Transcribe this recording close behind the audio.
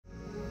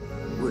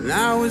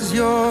I was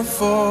your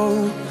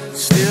foe,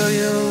 still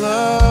your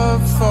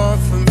love fought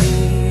for me.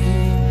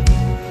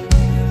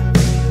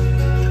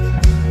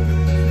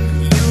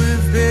 You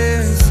have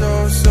been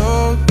so,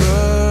 so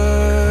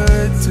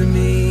good to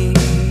me.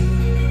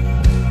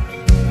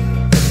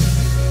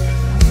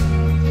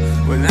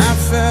 When I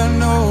felt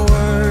no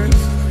worth,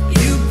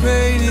 you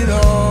paid it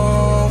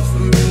all for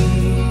me.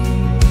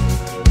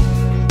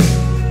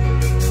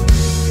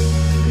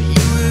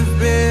 You have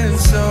been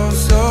so,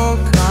 so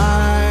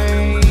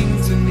kind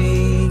to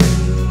me.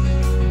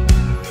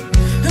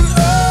 And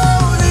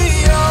oh, the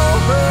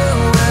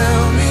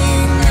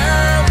overwhelming,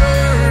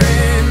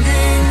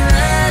 never-ending,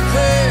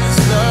 reckless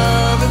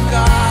love of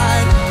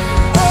God.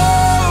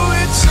 Oh,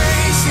 it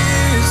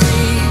chases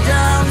me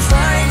down,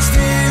 fights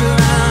till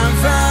I'm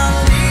found,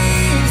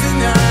 leaves the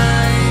 99.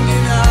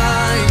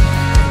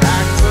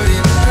 I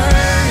couldn't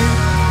earn it,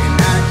 and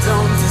I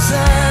don't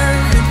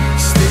deserve it.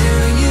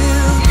 Still, you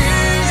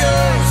give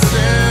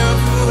yourself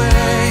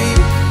away.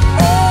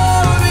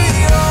 Oh, the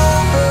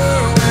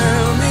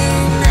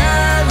overwhelming,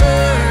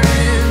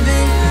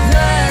 never-ending,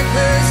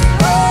 reckless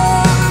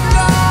love of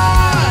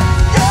God.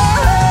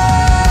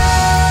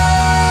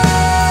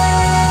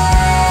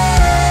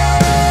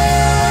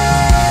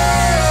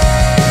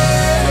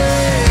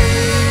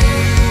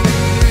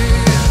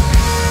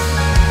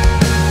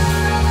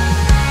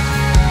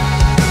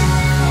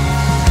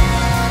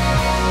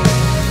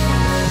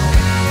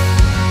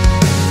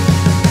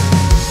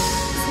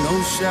 No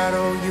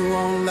shadow you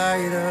won't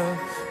light up,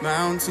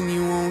 mountain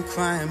you won't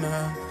climb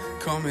up,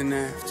 coming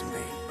after me.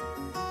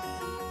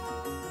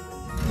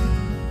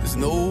 There's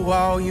no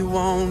wall you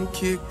won't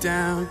kick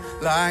down,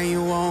 lie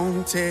you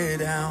won't tear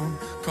down,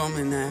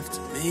 coming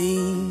after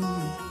me.